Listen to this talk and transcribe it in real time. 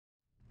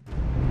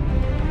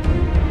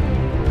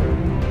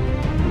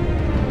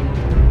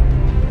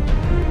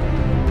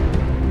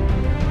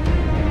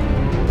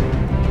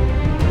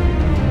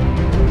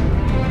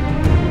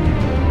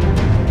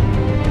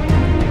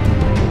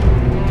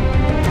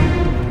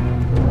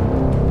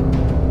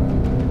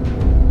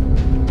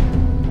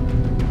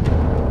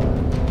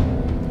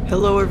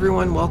Hello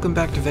everyone, welcome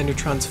back to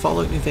Vendortron's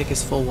Fallout New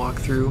Vegas full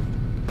walkthrough.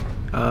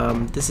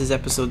 This is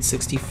episode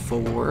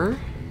 64,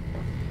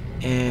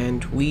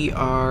 and we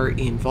are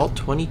in Vault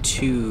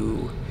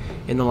 22.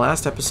 In the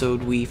last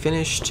episode, we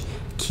finished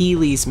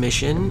Keely's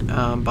mission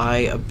by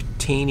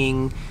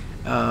obtaining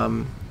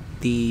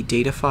the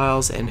data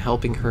files and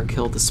helping her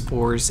kill the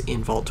spores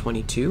in Vault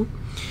 22.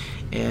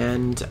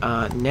 And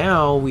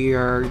now we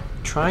are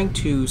trying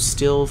to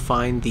still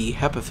find the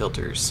HEPA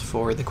filters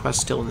for the quest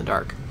Still in the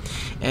Dark.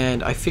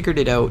 And I figured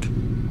it out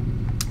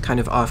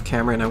kind of off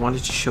camera, and I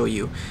wanted to show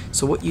you.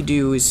 So what you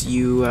do is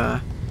you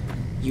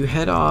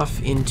head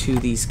off into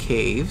these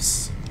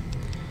caves,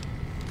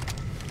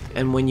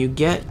 and when you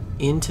get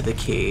into the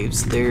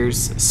caves,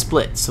 there's a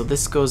split. So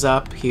this goes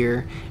up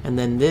here, and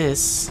then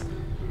this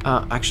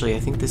actually I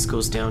think this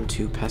goes down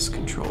to pest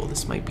control.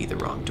 This might be the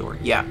wrong door.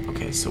 Yeah,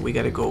 okay, so we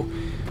gotta go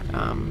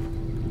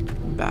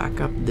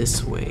back up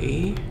this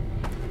way.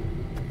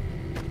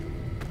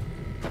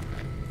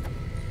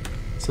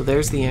 So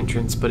there's the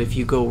entrance, but if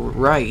you go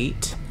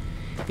right,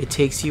 it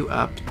takes you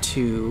up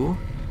to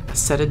a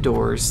set of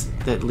doors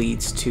that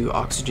leads to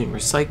oxygen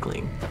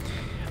recycling.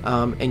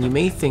 And you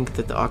may think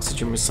that the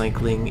oxygen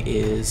recycling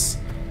is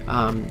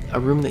a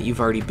room that you've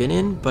already been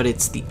in, but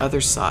it's the other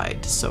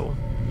side. So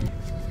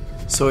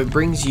it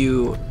brings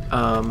you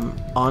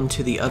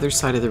onto the other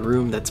side of the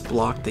room that's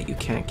blocked that you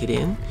can't get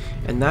in,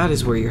 and that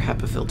is where your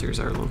HEPA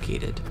filters are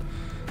located.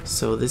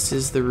 So this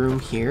is the room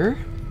here.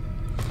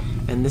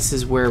 And this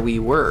is where we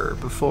were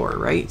before,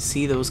 right?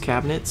 See those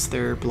cabinets?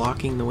 They're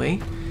blocking the way.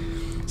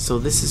 So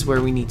this is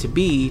where we need to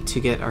be to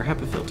get our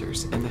HEPA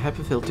filters. And the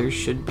HEPA filters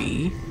should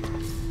be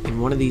in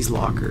one of these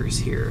lockers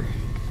here.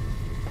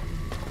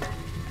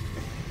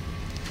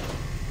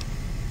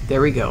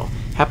 There we go.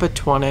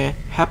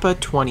 HEPA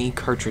 20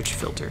 cartridge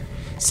filter.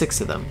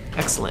 6 of them.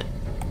 Excellent.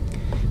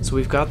 So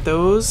we've got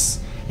those.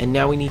 And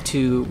now we need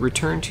to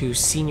return to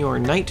Senior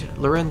Knight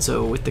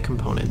Lorenzo with the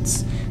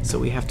components. So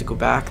we have to go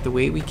back the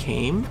way we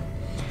came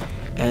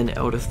and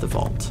out of the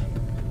vault.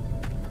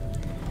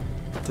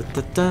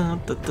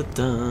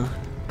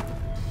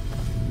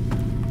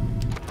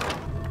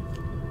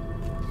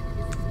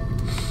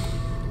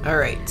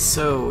 Alright,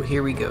 so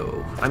here we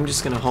go. I'm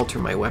just going to halter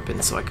my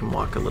weapon so I can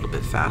walk a little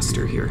bit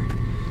faster here.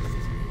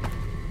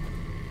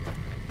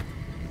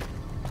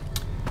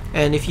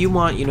 And if you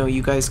want,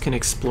 you guys can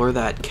explore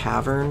that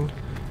cavern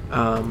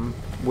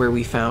where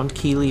we found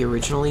Keely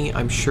originally.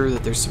 I'm sure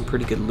that there's some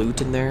pretty good loot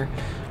in there,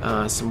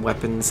 some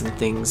weapons and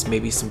things,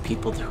 maybe some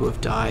people who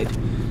have died.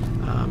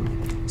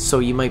 So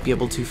you might be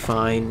able to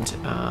find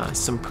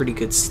some pretty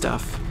good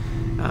stuff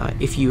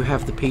if you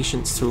have the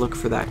patience to look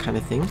for that kind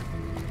of thing.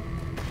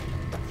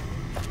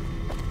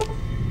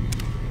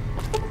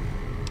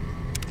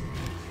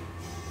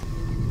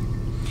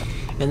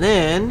 And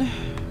then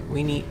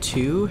we need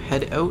to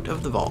head out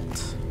of the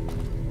vault.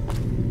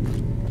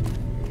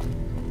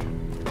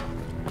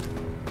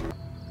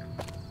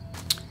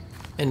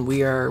 And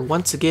we are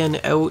once again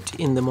out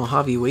in the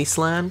Mojave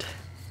Wasteland.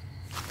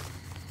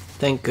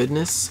 Thank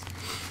goodness.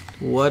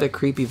 What a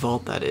creepy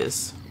vault that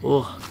is.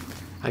 Ugh,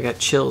 I got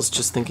chills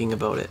just thinking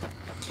about it.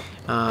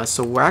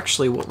 So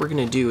what we're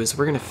going to do is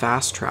we're going to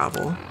fast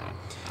travel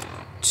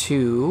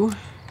to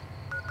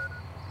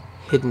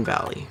Hidden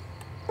Valley.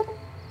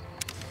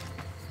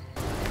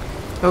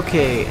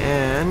 Okay,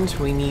 and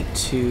we need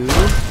to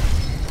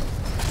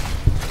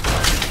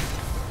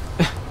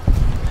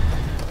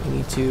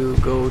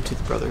go to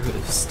the Brotherhood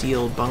of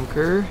Steel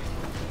bunker.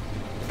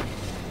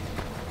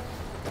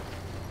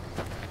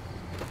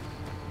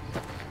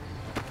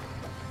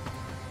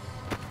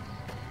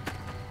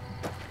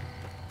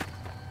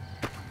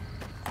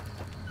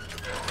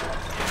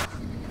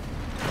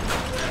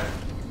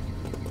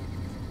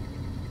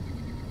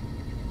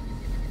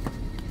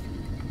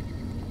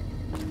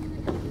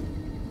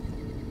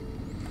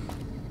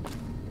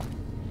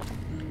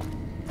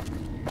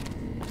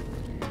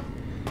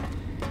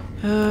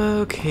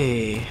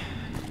 Okay.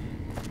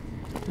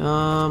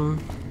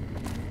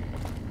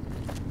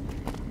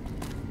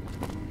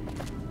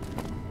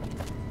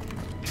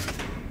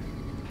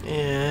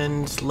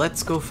 And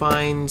let's go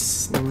find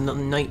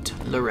Knight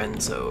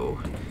Lorenzo,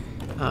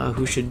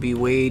 who should be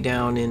way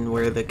down in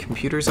where the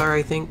computers are,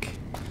 I think.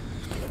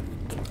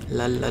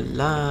 La la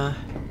la.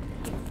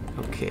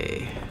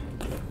 Okay.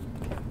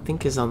 I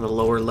think is on the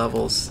lower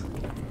levels.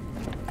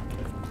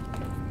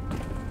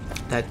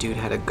 That dude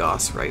had a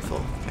Gauss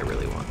rifle. I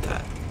really want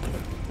that.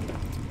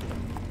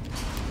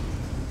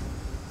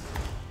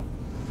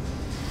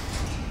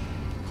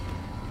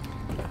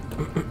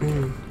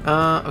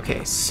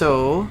 Okay,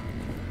 so...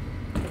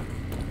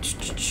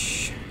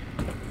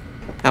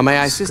 How may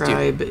I assist you?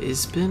 Scribe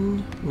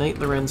Isbin. Knight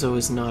Lorenzo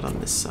is not on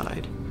this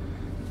side.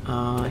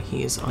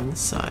 He is on this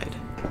side,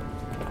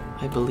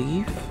 I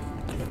believe.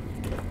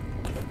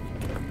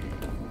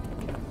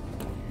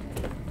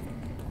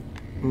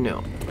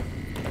 No.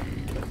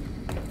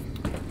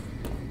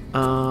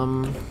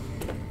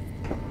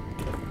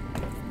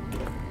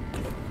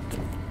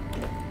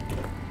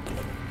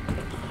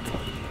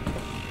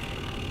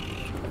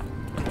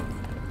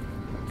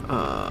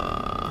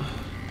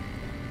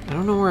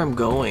 don't know where I'm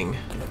going.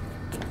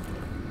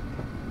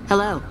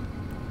 Hello.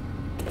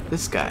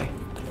 This guy.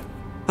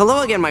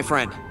 Hello again, my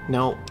friend.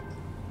 No.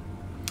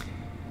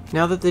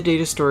 Now that the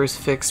data store is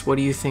fixed, what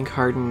do you think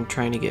Hardin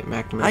trying to get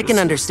McNamara? I can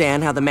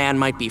understand how the man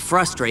might be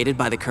frustrated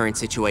by the current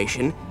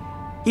situation.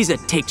 He's a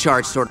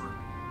take-charge sort of...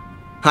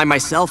 I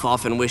myself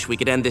often wish we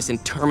could end this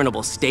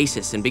interminable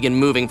stasis and begin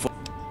moving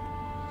forward.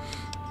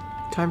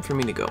 Time for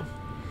me to go.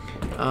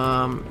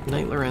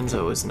 Knight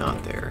Lorenzo is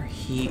not there.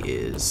 He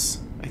is,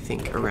 I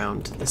think,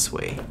 around this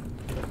way.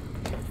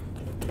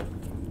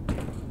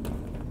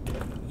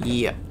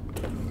 Yeah.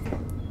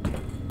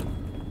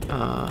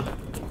 I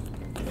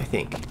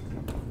think.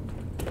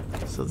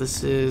 So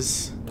this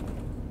is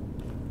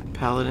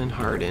Paladin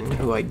Hardin,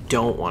 who I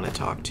don't want to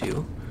talk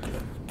to.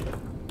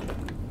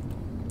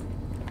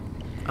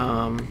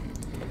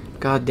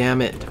 God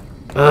damn it.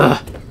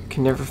 Ugh!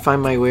 Can never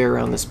find my way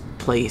around this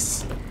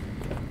place.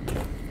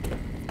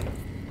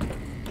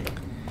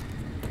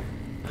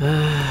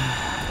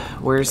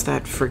 Where's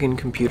that friggin'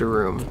 computer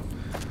room?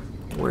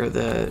 Where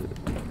the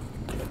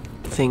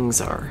things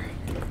are.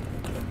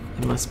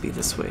 It must be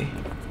this way.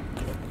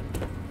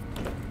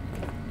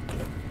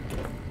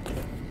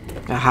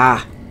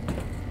 Aha!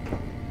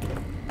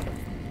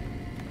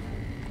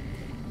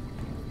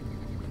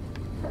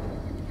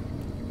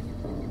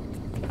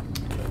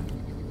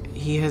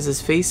 He has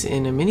his face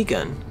in a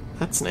minigun.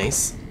 That's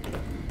nice.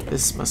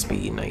 This must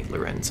be Knight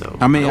Lorenzo.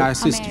 How may I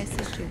assist you?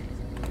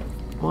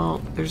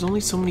 Well, there's only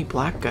so many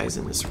black guys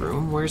in this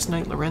room. Where's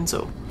Knight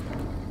Lorenzo?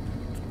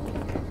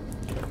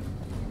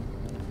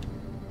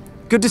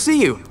 Good to see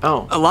you.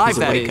 Oh, alive, he's a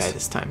that white is. guy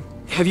this time.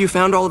 Have you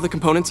found all of the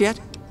components yet?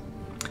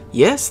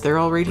 Yes, they're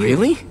all right here.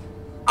 Really?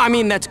 I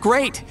mean, that's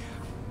great.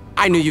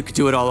 I knew you could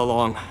do it all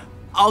along.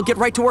 I'll get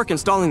right to work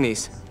installing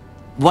these.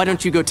 Why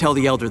don't you go tell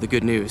the Elder the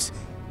good news?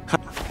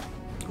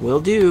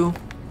 Will do.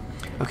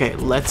 Okay,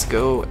 let's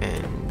go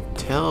and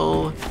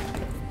tell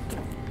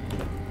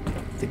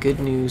the good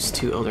news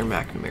to Elder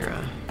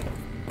McNamara.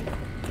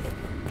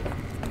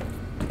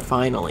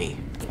 Finally.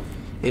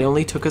 It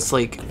only took us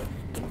like,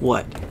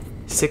 what,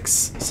 6,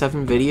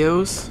 7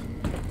 videos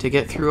to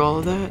get through all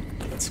of that?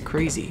 It's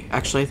crazy.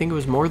 Actually, I think it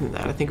was more than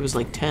that. I think it was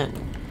like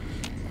 10.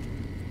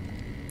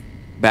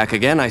 Back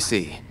again, I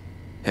see.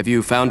 Have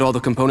you found all the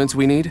components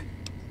we need?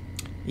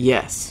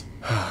 Yes.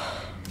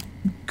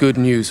 Good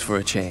news for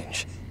a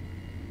change.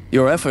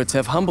 Your efforts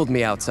have humbled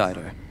me,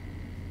 outsider.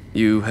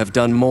 You have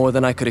done more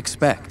than I could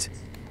expect.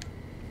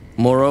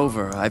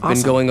 Moreover, I've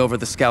been going over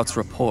the scouts'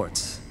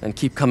 reports and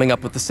keep coming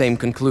up with the same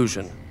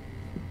conclusion.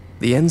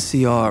 The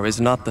NCR is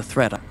not the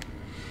threat.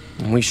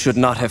 We should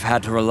not have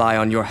had to rely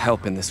on your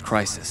help in this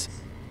crisis.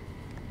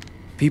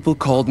 People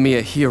called me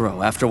a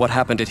hero after what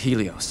happened at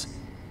Helios.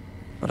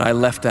 But I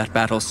left that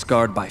battle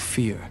scarred by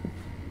fear,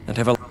 and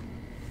have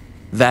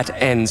that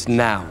ends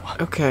now.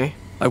 Okay.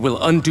 I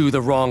will undo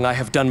the wrong I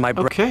have done my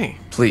Okay.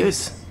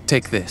 Please,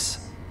 take this.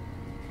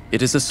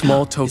 It is a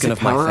small token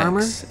of my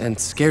thanks, and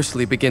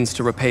scarcely begins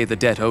to repay the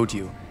debt owed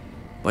you,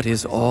 but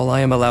is all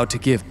I am allowed to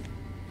give.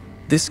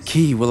 This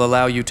key will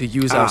allow you to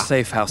use our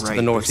safe house to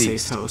the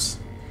northeast. Safe house.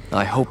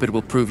 I hope it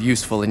will prove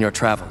useful in your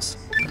travels.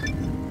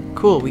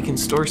 Cool, we can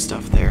store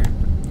stuff there.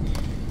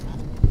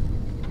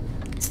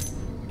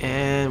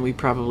 And we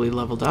probably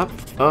leveled up.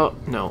 Oh,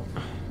 no.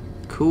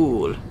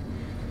 Cool.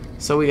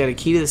 So we got a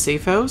key to the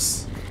safe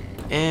house,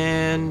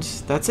 and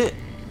that's it.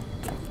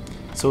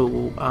 So,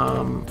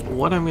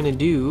 what I'm gonna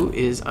do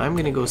is I'm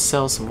gonna go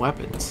sell some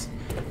weapons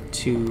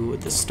to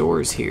the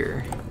stores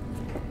here.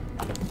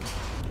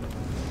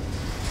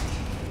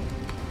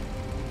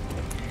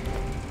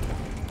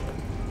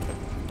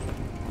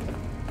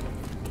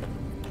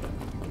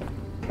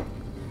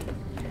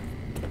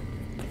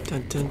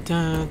 Dun, dun,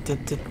 dun,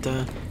 dun, dun,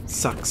 dun.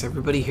 Sucks.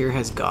 Everybody here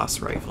has Gauss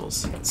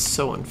rifles. It's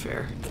so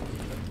unfair.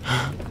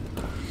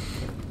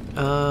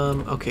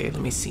 Okay,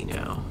 let me see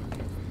now.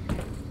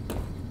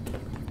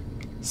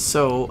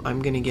 So,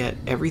 I'm gonna get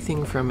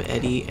everything from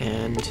Eddie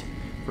and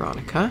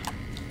Veronica.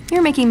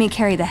 You're making me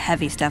carry the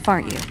heavy stuff,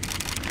 aren't you?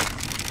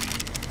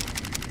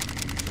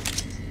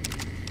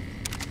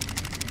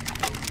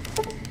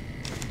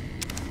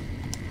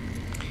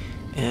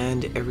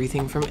 And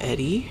everything from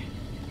Eddie.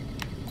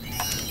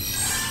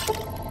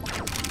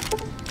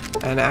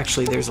 And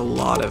actually, there's a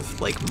lot of,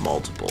 like,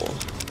 multiple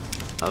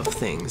of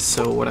things.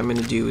 So what I'm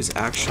gonna do is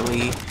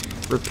actually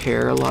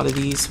repair a lot of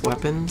these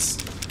weapons.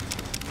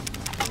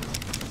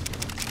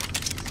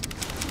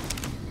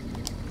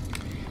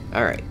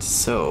 Alright,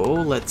 so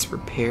let's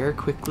repair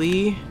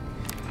quickly.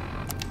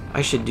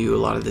 I should do a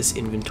lot of this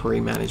inventory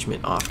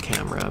management off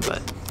camera,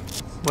 but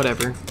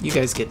whatever. You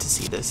guys get to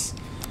see this.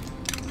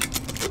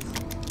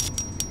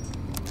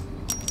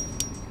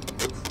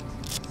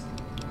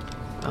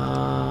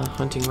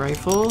 Hunting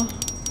rifle.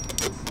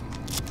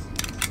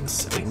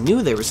 I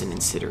knew there was an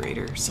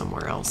incinerator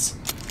somewhere else.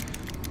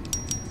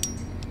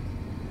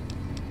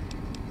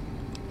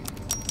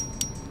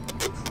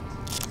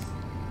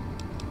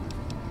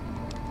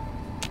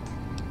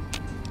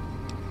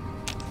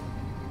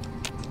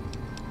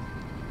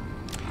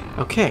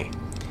 Okay,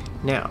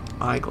 now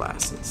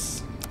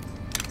eyeglasses.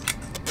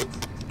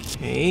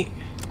 Okay.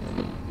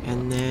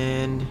 And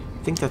then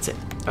I think that's it.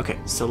 Okay,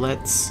 so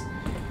let's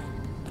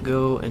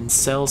go and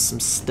sell some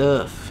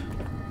stuff.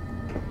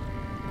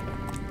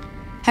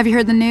 Have you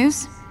heard the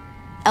news?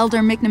 Elder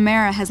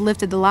McNamara has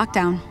lifted the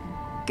lockdown.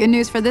 Good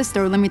news for this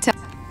store, let me tell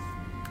you.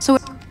 So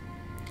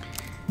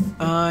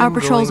our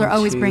patrols are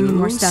always bringing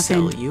more stuff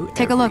in.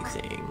 Take a look.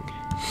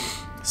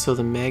 So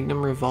the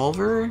Magnum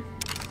revolver,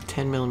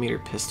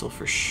 10mm pistol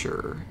for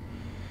sure.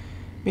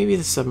 Maybe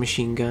the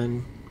submachine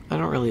gun. I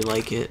don't really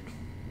like it.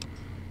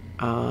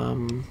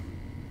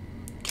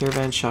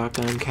 Caravan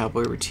shotgun,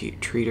 cowboy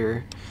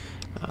retreater,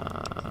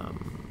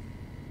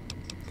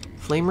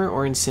 flamer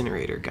or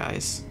incinerator,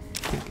 guys.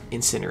 I think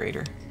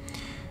incinerator.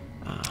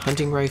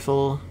 Hunting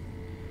rifle.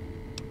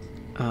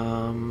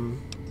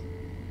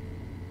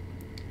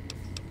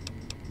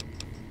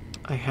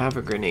 I have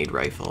a grenade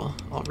rifle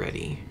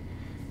already,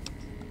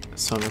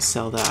 so I'm gonna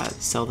sell that.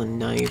 Sell the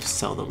knife,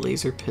 sell the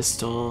laser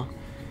pistol,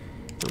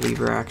 the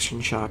lever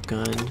action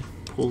shotgun,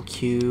 pool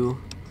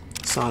cue,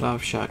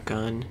 sawed-off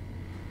shotgun,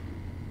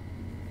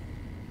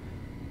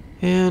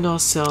 and I'll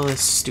sell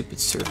this stupid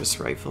service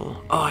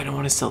rifle. Oh, I don't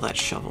want to sell that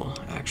shovel,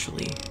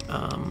 actually.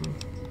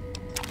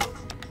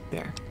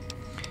 There.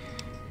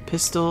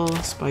 Pistol,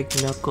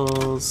 spiked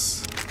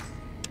knuckles.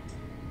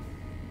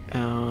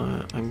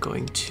 I'm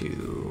going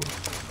to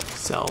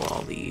sell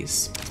all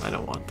these. I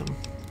don't want them.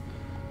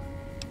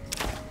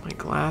 My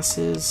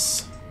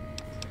glasses.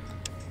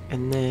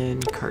 And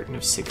then carton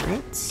of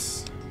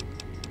cigarettes.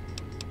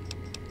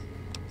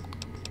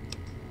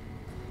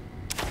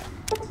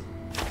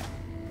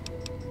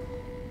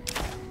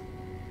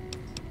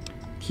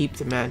 Keep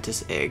the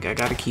mantis egg. I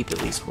gotta keep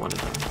at least one of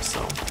them,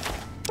 so.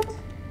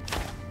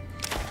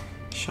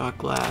 Shot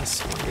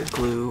glass, wonder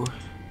glue.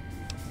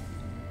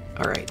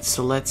 Alright,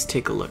 so let's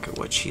take a look at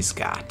what she's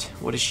got.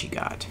 What has she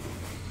got?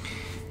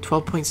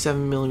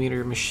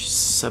 12.7mm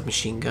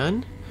submachine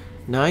gun,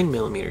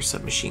 9mm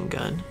submachine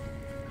gun,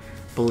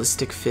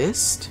 ballistic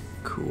fist,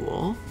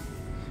 cool.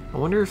 I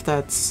wonder if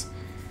that's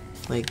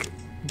like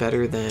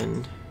better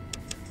than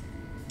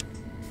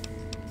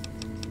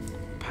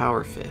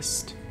power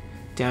fist.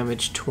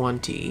 Damage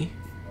 20,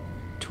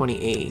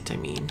 28 I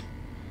mean.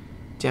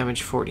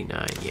 Damage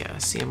 49, yeah,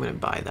 see I'm gonna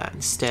buy that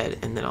instead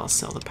and then I'll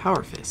sell the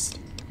power fist.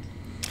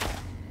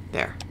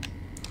 There.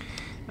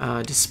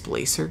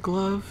 Displacer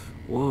glove.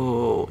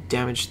 Whoa,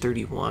 damage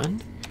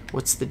 31.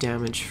 What's the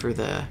damage for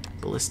the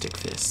ballistic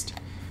fist?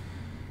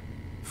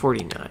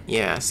 49.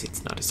 Yeah, see,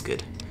 it's not as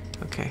good.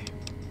 Okay.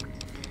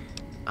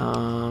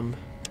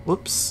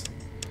 Whoops.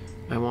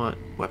 I want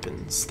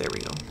weapons. There we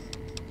go.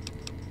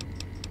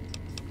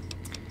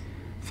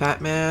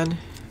 Fat Man.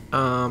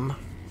 I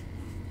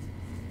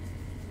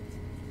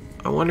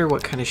wonder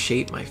what kind of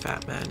shape my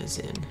Fat Man is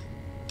in.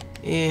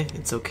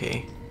 It's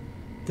okay.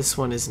 This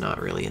one is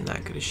not really in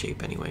that good a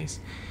shape anyways.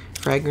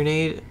 Frag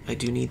grenade, I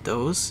do need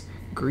those.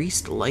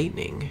 Greased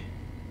lightning.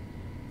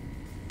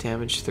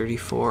 Damage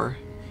 34.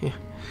 Yeah,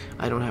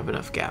 I don't have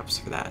enough gaps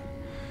for that.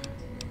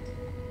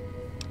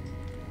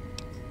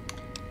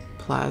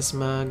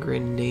 Plasma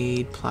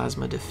grenade,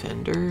 plasma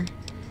defender.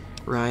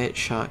 Riot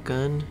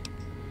shotgun.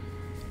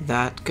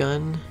 That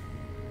gun.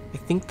 I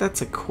think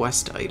that's a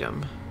quest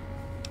item.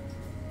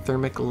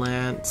 Thermic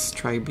lance,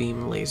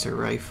 tri-beam laser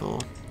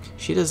rifle.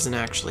 She doesn't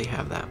actually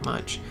have that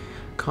much.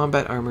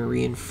 Combat armor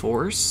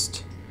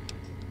reinforced.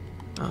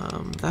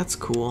 That's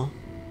cool.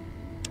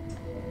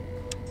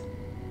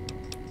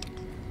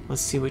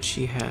 Let's see what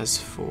she has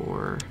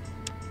for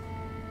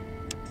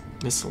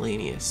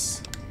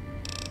miscellaneous.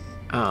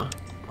 All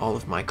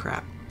of my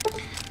crap.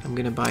 I'm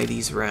gonna buy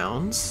these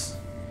rounds.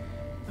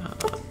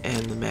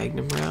 And the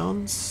magnum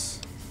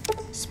rounds.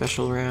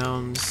 Special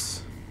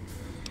rounds.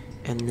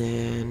 And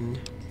then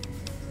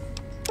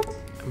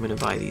I'm gonna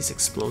buy these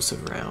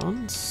explosive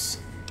rounds.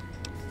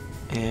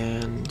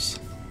 And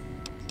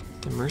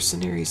the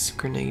mercenary's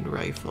grenade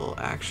rifle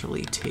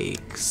actually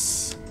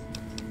takes...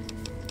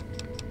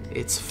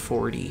 It's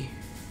 40.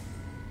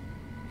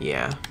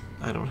 Yeah,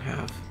 I don't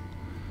have.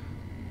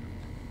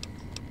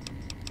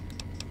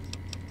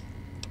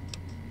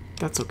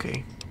 That's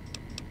okay.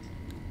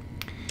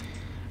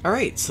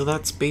 Alright, so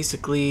that's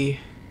basically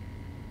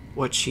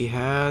what she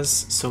has.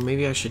 So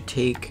maybe I should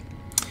take...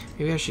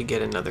 Maybe I should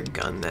get another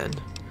gun then.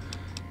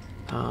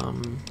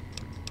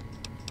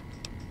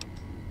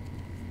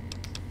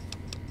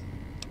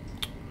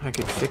 I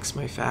could fix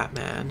my Fat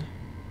Man.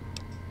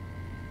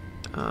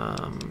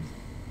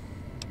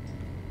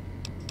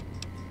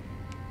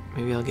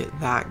 Maybe I'll get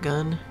that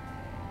gun.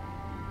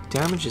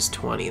 Damage is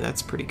 20,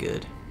 that's pretty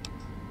good.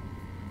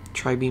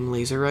 Tri-beam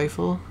laser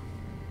rifle.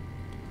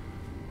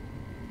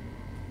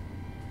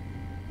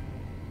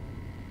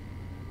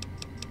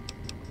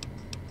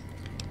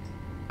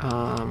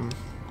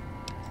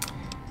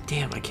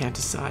 Damn, I can't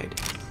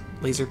decide.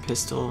 Laser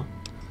pistol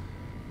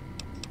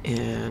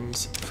and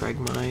frag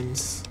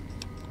mines.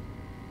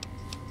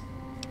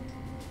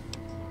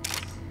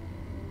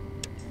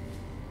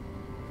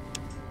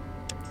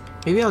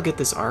 Maybe I'll get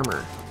this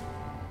armor.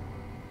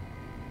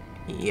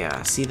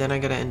 Yeah, see, then I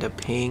gotta end up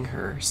paying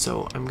her,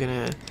 so I'm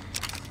gonna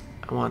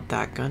I want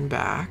that gun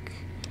back.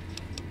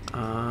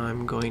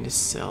 I'm going to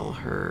sell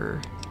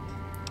her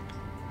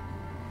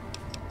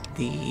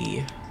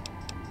the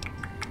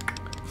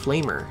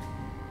flamer.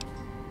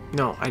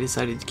 No, I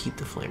decided to keep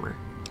the flamer.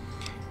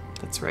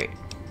 That's right.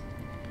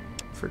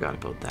 Forgot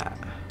about that.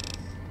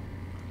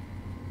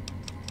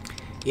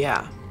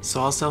 Yeah,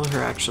 so I'll sell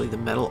her actually the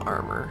metal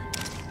armor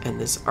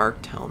and this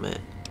arced helmet.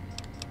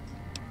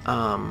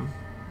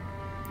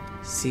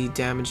 See,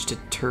 damage to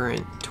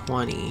turret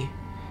 20,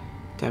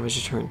 damage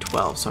to turret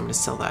 12, so I'm going to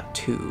sell that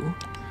too.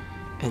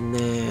 And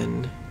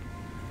then,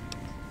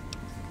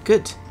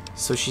 good.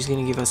 So she's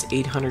going to give us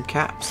 800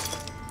 caps.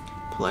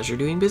 Pleasure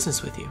doing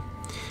business with you.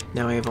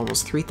 Now I have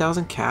almost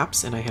 3,000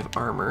 caps, and I have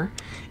armor.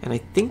 And I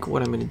think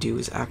what I'm going to do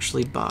is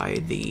actually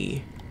buy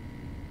the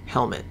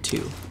helmet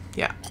too.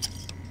 Yeah.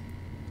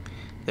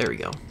 There we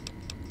go.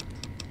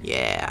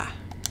 Yeah.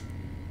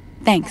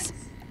 Thanks.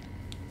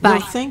 Bye.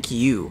 No, thank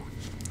you.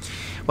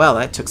 Well,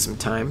 that took some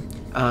time.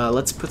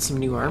 Let's put some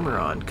new armor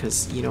on,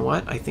 because you know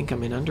what? I think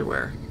I'm in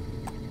underwear.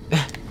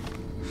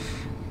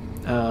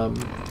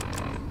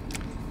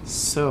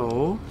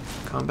 So,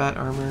 combat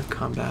armor,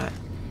 combat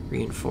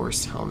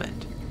reinforced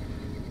helmet.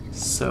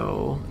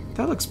 So,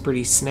 that looks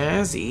pretty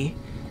snazzy.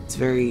 It's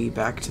very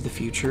Back to the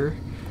Future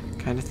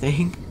kind of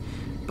thing,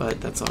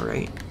 but that's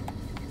alright.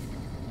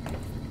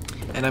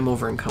 And I'm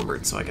over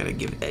encumbered, so I gotta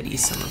give Eddie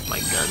some of my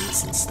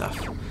guns and stuff.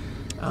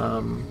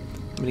 I'm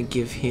gonna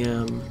give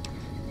him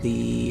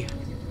the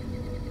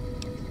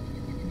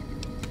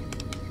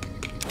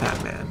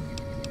Fat Man.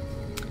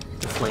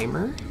 The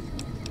Flamer.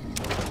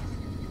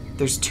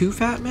 There's 2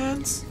 Fat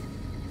Mans?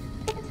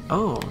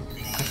 Oh,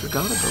 I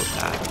forgot about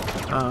that.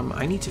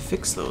 I need to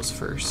fix those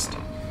first.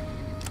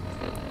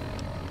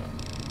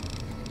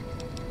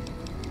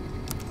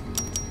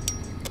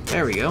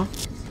 There we go.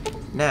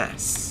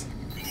 Nice.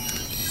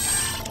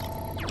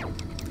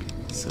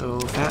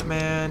 So, Fat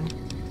Man,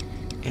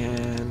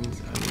 and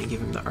I'm gonna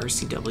give him the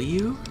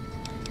RCW.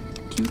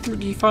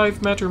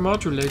 Q35 matter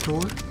modulator.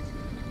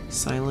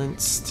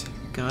 Silenced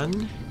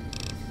gun.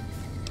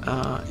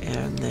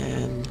 And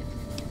then...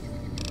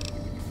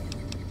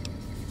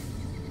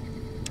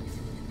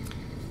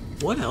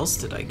 what else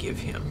did I give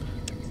him?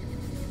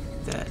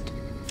 That...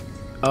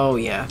 oh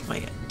yeah,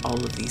 all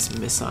of these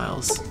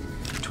missiles.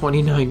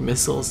 29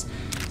 missiles,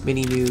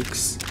 mini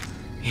nukes,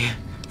 yeah,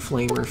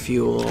 flamer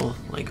fuel,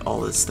 like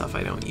all this stuff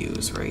I don't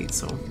use, right?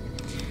 So,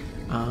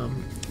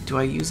 do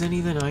I use any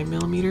of the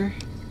 9mm?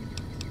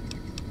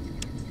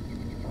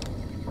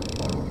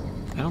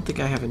 I don't think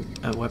I have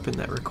a weapon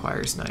that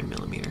requires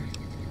 9mm.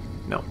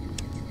 No.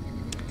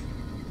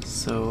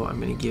 So I'm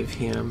gonna give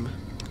him...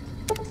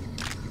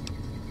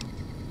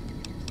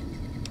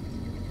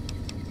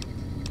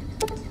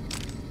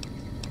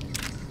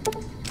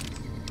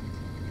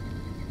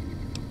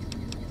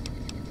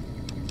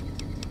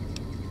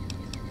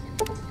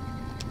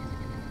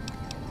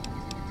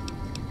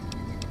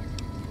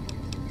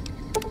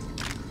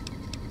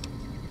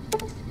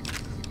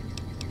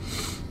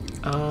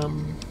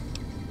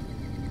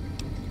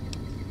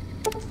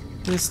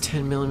 There's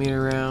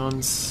 10mm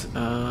rounds,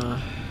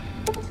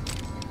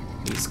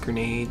 these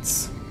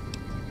grenades.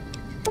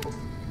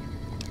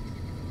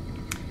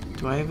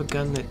 Do I have a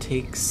gun that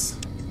takes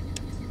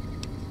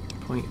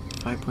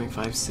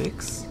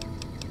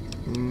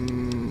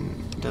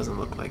 5.56? Doesn't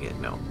look like it,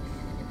 no.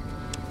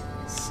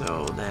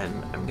 So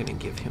then I'm gonna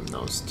give him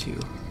those 2.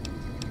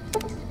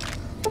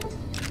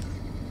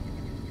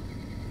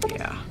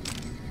 Yeah.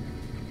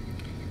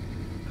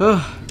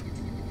 Ugh.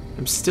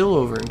 I'm still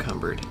over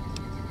encumbered.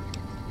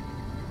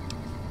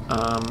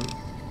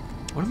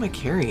 What am I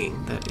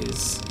carrying that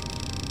is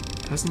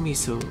causing me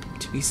to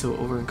be so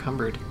over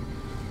encumbered?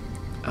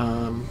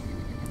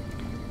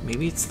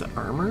 Maybe it's the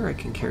armor? I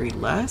can carry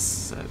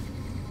less?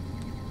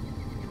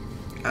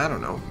 I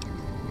don't know.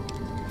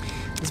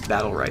 This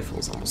battle rifle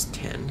is almost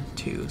 10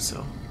 too,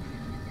 so.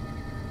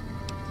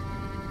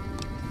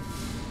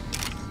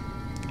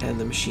 And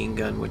the machine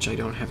gun, which I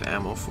don't have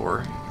ammo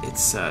for,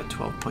 it's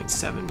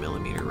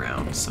 12.7mm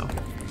round, so.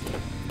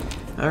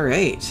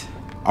 Alright.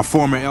 Our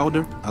former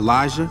elder,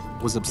 Elijah,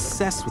 was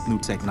obsessed with new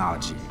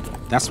technology.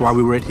 That's why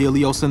we were at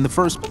Helios in the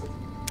first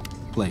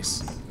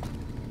place.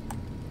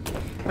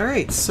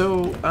 Alright,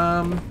 so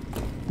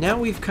now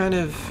we've kind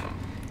of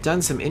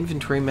done some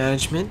inventory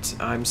management.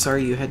 I'm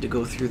sorry you had to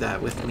go through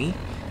that with me.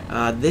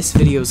 This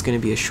video is going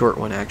to be a short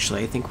one,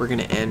 actually. I think we're going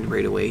to end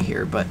right away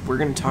here, but we're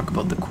going to talk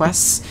about the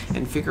quests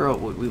and figure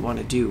out what we want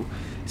to do.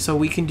 So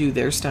we can do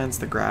There Stands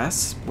the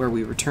Grass, where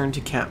we return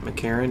to Camp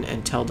McCarran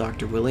and tell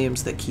Dr.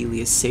 Williams that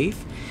Keely is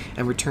safe,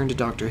 and return to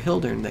Dr.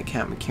 Hildern at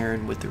Camp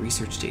McCarran with the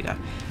research data.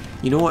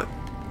 You know what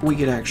we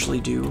could actually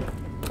do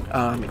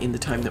in the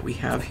time that we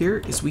have here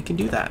is we can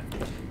do that.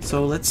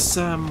 So let's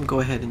go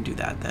ahead and do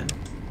that then.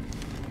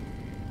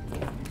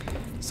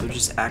 So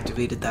just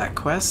activated that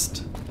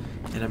quest,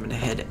 and I'm going to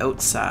head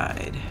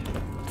outside.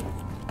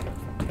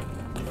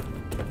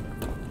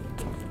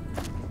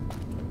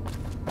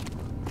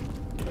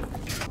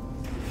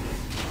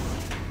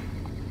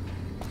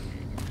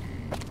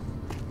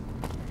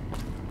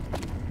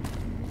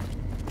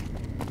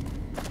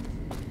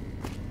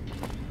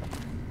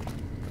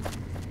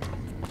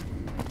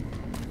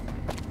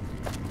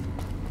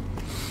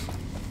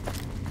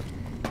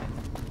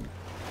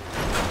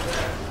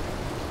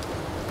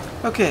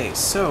 Okay,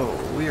 so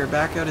we are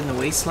back out in the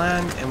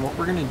wasteland, and what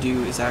we're going to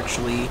do is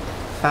actually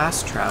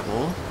fast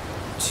travel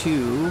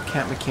to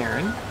Camp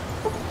McCarran.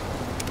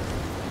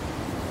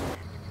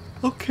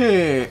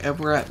 Okay, and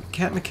we're at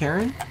Camp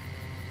McCarran,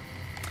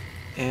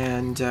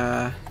 and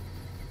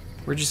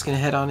we're just going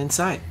to head on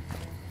inside.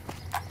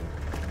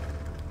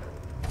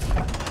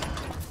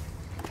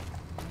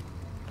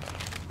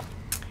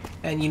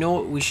 And you know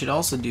what we should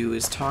also do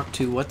is talk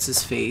to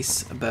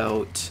What's-His-Face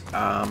about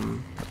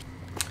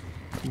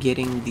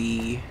getting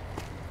the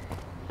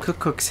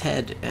Cook's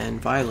head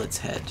and Violet's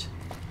head.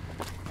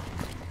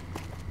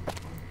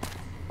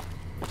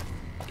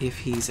 If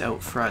he's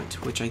out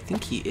front, which I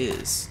think he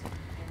is.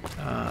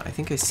 I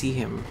think I see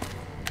him.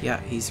 Yeah,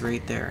 he's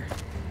right there.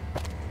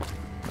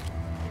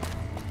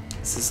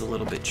 This is a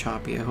little bit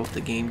choppy. I hope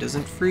the game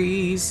doesn't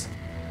freeze.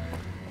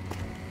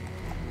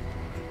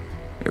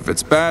 If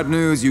it's bad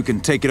news, you can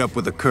take it up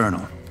with the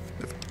Colonel.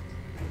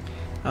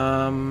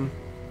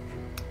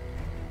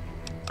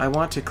 I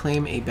want to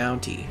claim a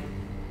bounty.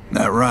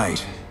 That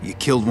right. You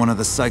killed one of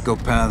the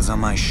psychopaths on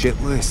my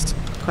shit list.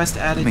 Quest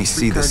added. Let me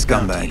see the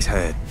scumbag's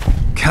head.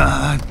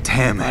 God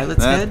damn it.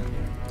 Violet's head?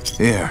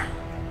 Here.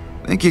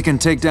 Think you can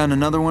take down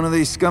another one of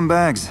these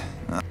scumbags?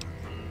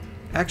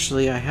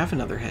 Actually, I have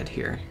another head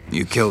here.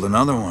 You killed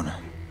another one.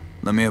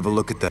 Let me have a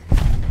look at that.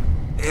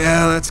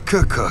 Yeah, that's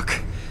Cook.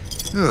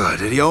 Ugh,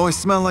 did he always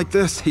smell like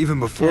this, even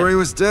before he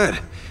was dead?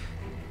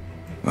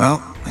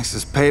 Well, this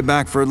is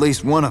payback for at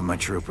least one of my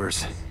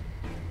troopers.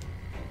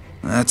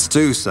 That's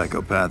 2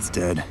 psychopaths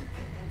dead.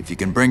 If you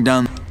can bring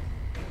down...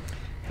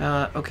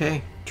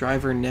 Okay.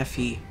 Driver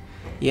Neffy.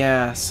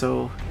 Yeah,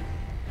 so...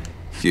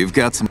 You've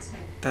got some...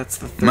 That's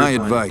the third My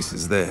one. advice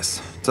is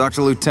this. Talk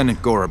to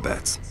Lieutenant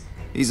Gorobets.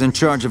 He's in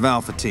charge of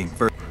Alpha Team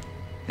first.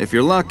 If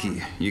you're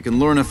lucky, you can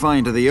lure Neffy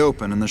into the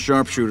open and the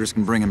sharpshooters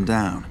can bring him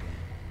down.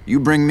 You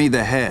bring me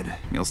the head,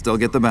 you'll still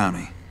get the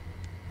bounty.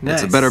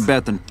 Nice. It's a better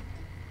bet than...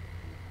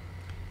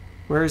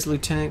 Where is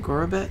Lieutenant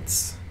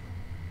Gorobets?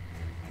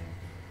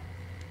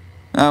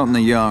 Out in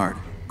the yard.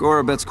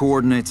 Gorobets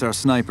coordinates our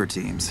sniper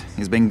teams.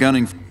 He's been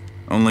gunning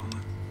only...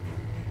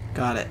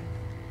 Got it.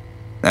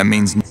 That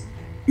means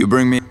you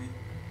bring me...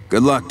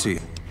 Good luck to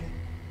you.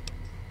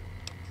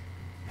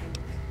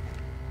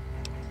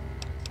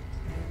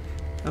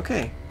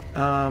 Okay.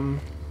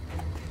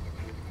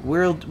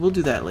 We'll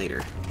do that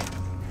later.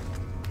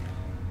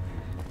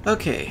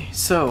 Okay,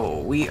 so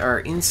we are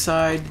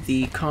inside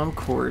the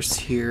concourse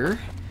here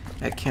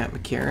at Camp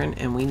McCarran,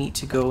 and we need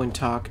to go and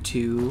talk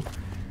to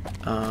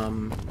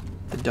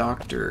the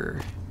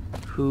doctor,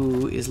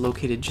 who is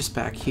located just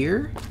back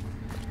here.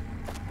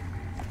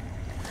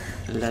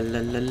 La la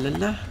la la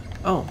la.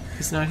 Oh,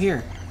 he's not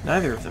here.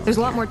 Neither of them. There's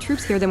a lot here. more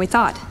troops here than we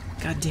thought.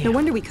 God damn. No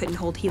wonder we couldn't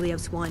hold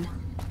Helios 1.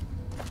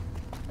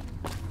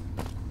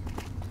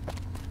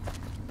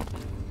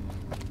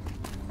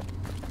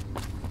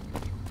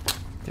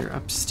 They're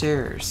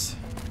upstairs.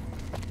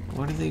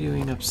 What are they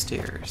doing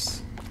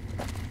upstairs?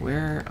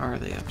 Where are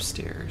they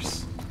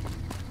upstairs?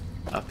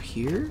 Up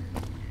here?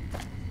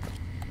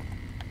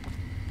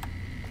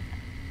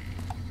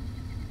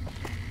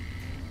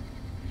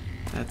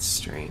 That's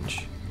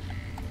strange.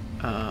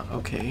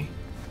 Okay.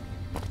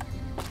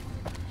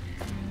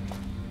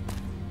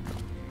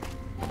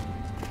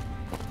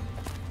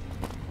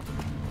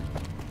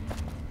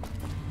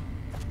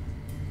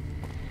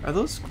 Are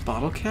those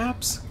bottle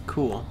caps?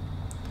 Cool.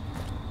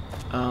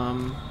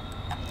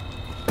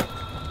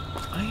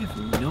 I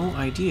have no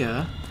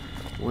idea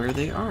where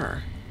they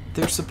are.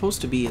 They're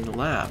supposed to be in the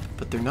lab,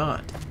 but they're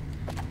not.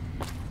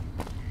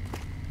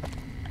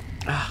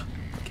 Ah,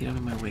 get out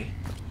of my way.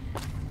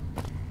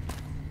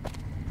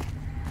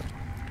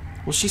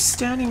 Well, she's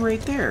standing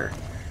right there.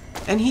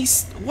 And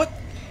he's... What?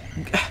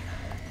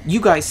 You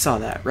guys saw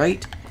that,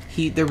 right?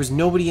 There was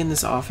nobody in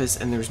this office,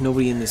 and there was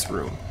nobody in this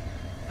room.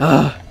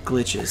 Ugh,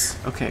 glitches.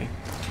 Okay.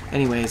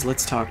 Anyways,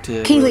 let's talk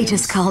to Keely Williams.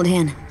 just called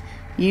in.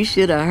 You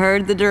should have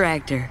heard the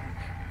director.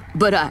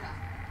 But,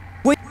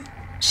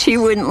 she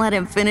wouldn't let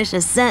him finish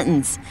a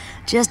sentence.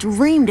 Just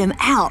reamed him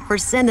out for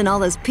sending all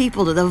those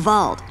people to the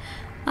vault.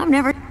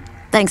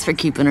 Thanks for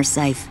keeping her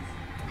safe.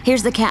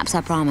 Here's the caps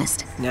I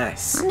promised.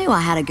 Nice. I knew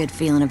I had a good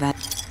feeling about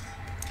it.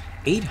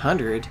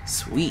 800?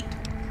 Sweet.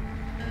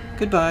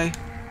 Goodbye.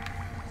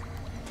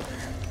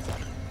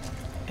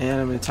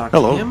 And I'm going to talk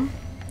to him.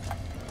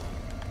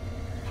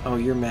 Oh,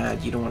 you're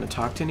mad. You don't want to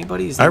talk to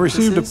anybody? Is that I what this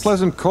received a is?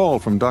 pleasant call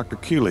from Dr.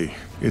 Keely.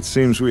 It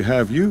seems we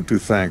have you to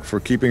thank for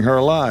keeping her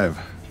alive.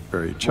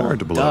 Very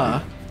charitable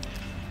of you.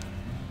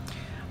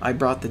 I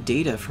brought the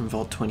data from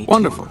Vault 22.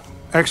 Wonderful.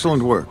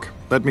 Excellent work.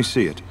 Let me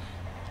see it.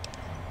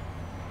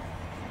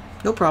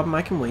 No problem,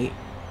 I can wait.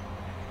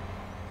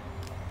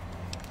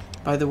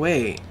 By the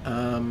way,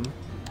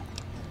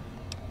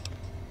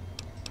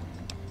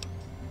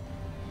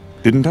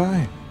 Didn't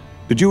I?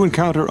 Did you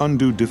encounter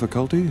undue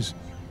difficulties?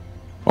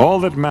 All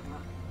that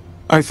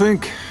I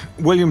think,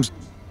 Williams...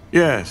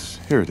 Yes,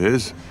 here it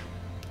is.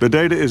 The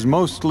data is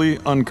mostly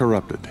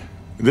uncorrupted.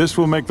 This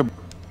will make the...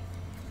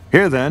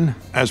 Here then,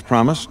 as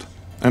promised,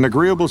 an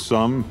agreeable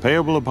sum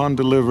payable upon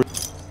delivery...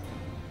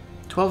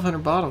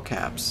 1,200 bottle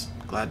caps.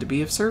 Glad to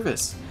be of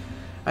service.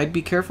 I'd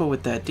be careful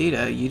with that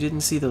data. You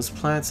didn't see those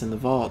plants in the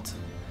vault.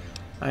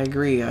 I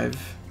agree.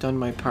 I've done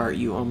my part.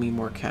 You owe me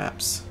more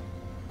caps.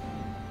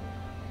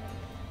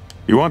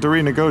 You want to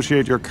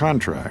renegotiate your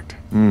contract?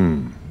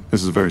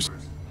 This is very...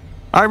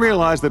 I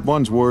realize that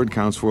one's word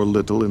counts for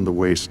little in the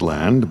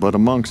wasteland, but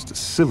amongst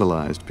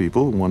civilized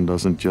people, one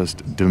doesn't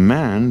just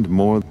demand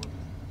more...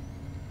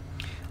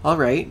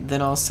 Alright,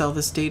 then I'll sell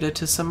this data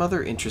to some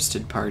other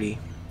interested party.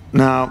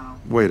 Now,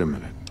 wait a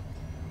minute.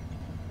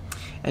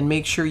 And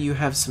make sure you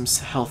have some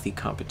healthy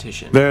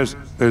competition. There's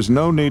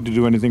no need to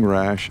do anything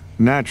rash.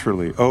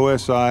 Naturally,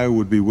 OSI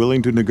would be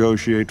willing to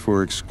negotiate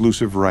for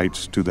exclusive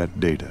rights to that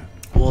data.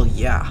 Well,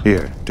 yeah.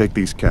 Here, take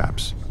these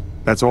caps.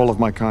 That's all of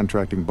my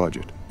contracting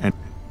budget. And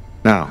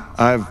now,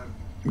 I've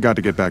got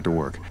to get back to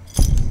work.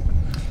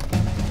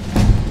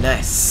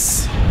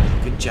 Nice.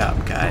 Good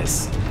job,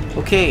 guys.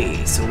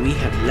 Okay, so we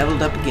have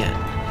leveled up again.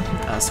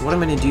 So what I'm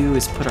going to do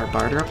is put our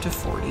barter up to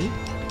 40.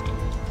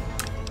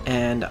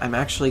 And I'm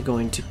actually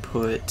going to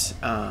put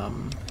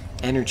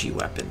energy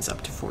weapons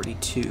up to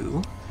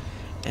 42.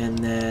 And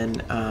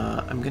then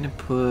I'm going to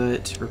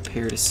put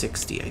repair to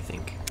 60, I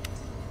think.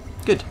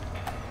 Good.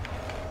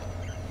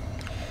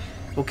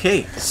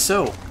 Okay,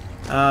 so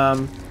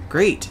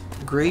great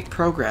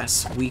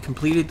progress. We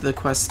completed the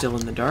quest Still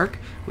in the Dark.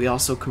 We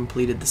also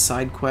completed the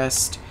side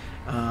quest,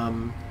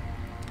 and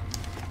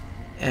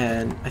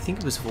I think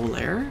it was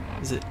Volaire.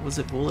 Was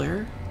it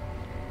Volaire?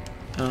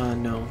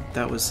 No,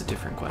 that was a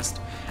different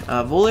quest.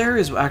 Volaire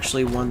is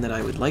actually one that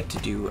I would like to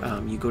do.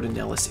 You go to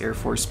Nellis Air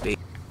Force Base.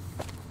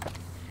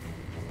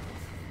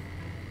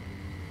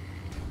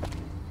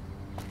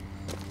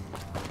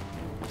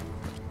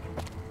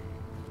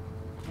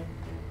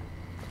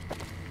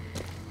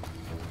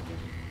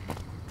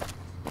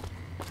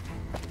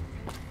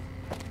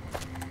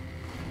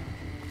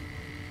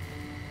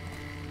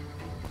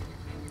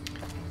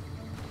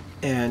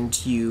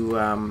 And you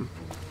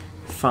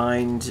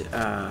find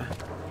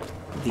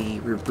the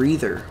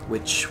rebreather,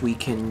 which we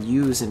can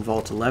use in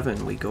Vault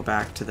 11. We go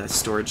back to the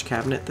storage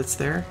cabinet that's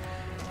there.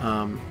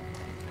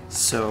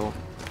 So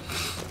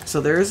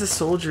there is a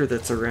soldier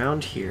that's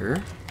around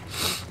here.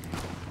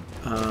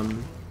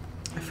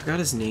 I forgot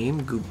his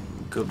name.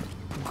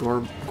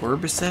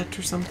 Gorbaset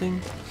or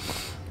something?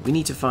 We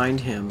need to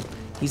find him.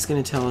 He's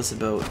going to tell us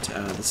about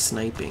the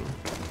sniping.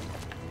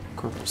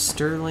 Corporal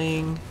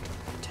Sterling...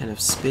 10 of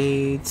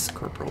Spades,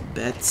 Corporal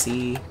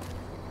Betsy.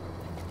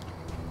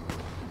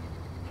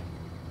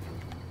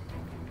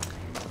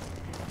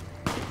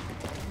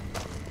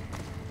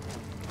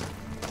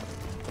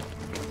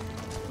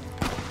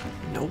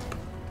 Nope.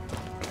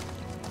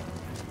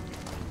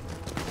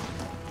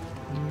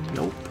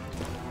 Nope.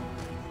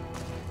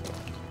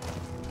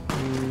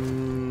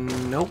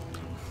 Nope.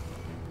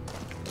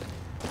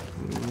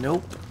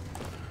 Nope.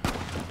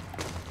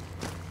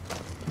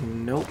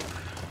 Nope.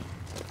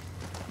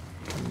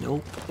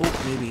 Nope.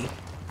 Oh, maybe.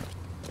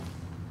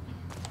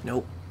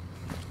 Nope.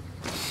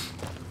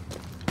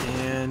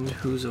 And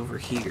who's over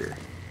here?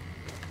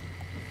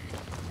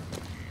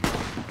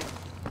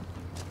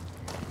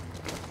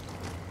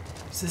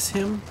 Is this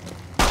him?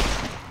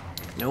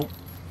 Nope.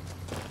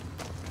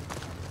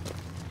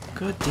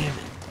 God damn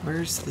it.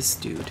 Where's this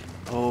dude?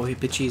 Oh, I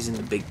bet he's in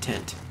the big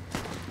tent.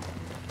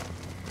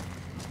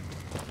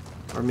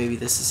 Or maybe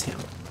this is him.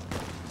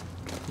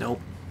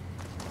 Nope.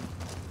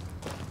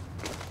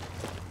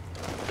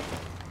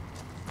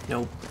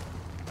 Nope.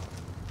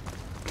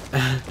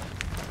 I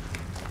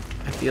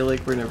feel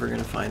like we're never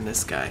gonna find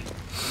this guy.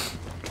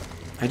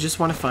 I just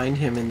want to find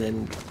him and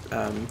then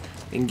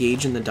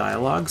engage in the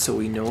dialogue so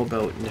we know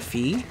about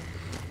Nafi,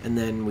 and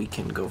then we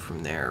can go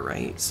from there,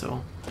 right?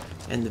 So,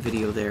 end the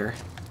video there.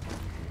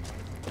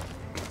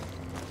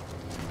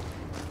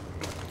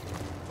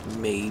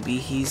 Maybe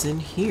he's in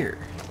here.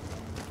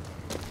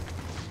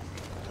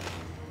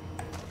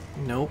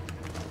 Nope.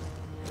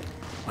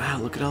 Wow,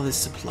 look at all these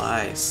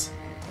supplies.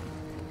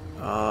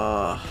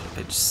 Oh,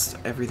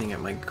 everything at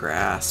my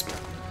grasp.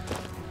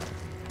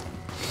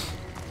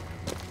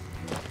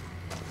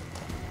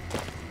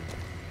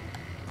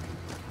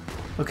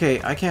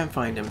 Okay, I can't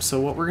find him, so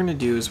what we're going to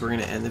do is we're going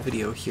to end the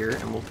video here,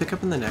 and we'll pick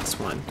up in the next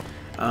one.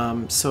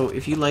 So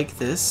if you like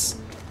this...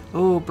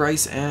 Oh,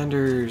 Bryce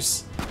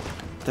Anders!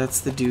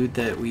 That's the dude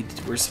that we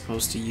were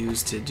supposed to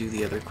use to do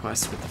the other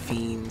quests with the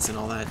fiends and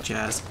all that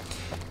jazz.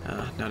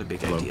 Not a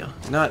big idea.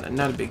 Not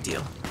a big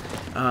deal.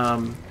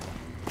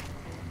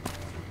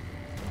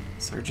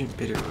 Sergeant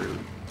Bitterroot,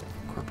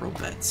 Corporal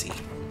Betsy.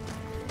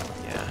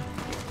 Yeah.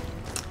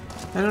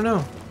 I don't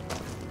know.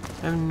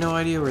 I have no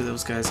idea where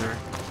those guys are.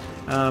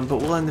 But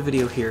we'll end the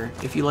video here.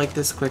 If you like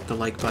this, click the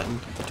like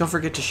button. Don't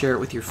forget to share it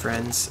with your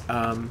friends.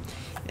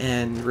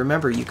 And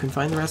remember, you can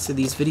find the rest of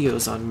these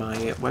videos on my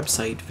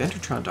website,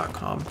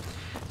 Ventertron.com.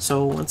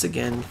 So once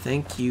again,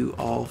 thank you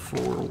all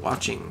for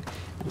watching.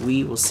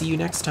 We will see you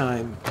next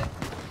time.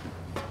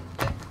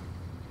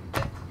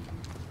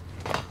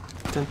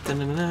 Dun, dun,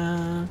 dun,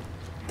 dun.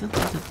 Dun,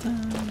 dun,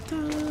 dun,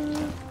 dun,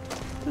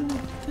 dun,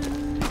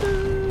 dun,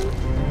 dun.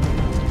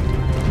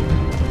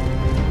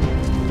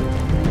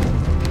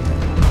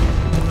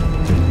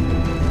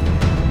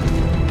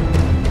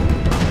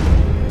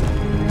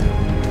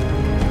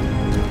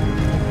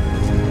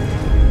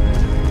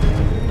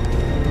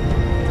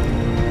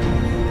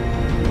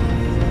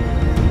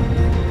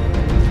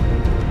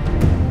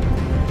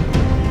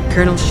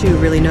 Colonel Shu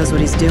really knows what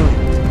he's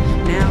doing.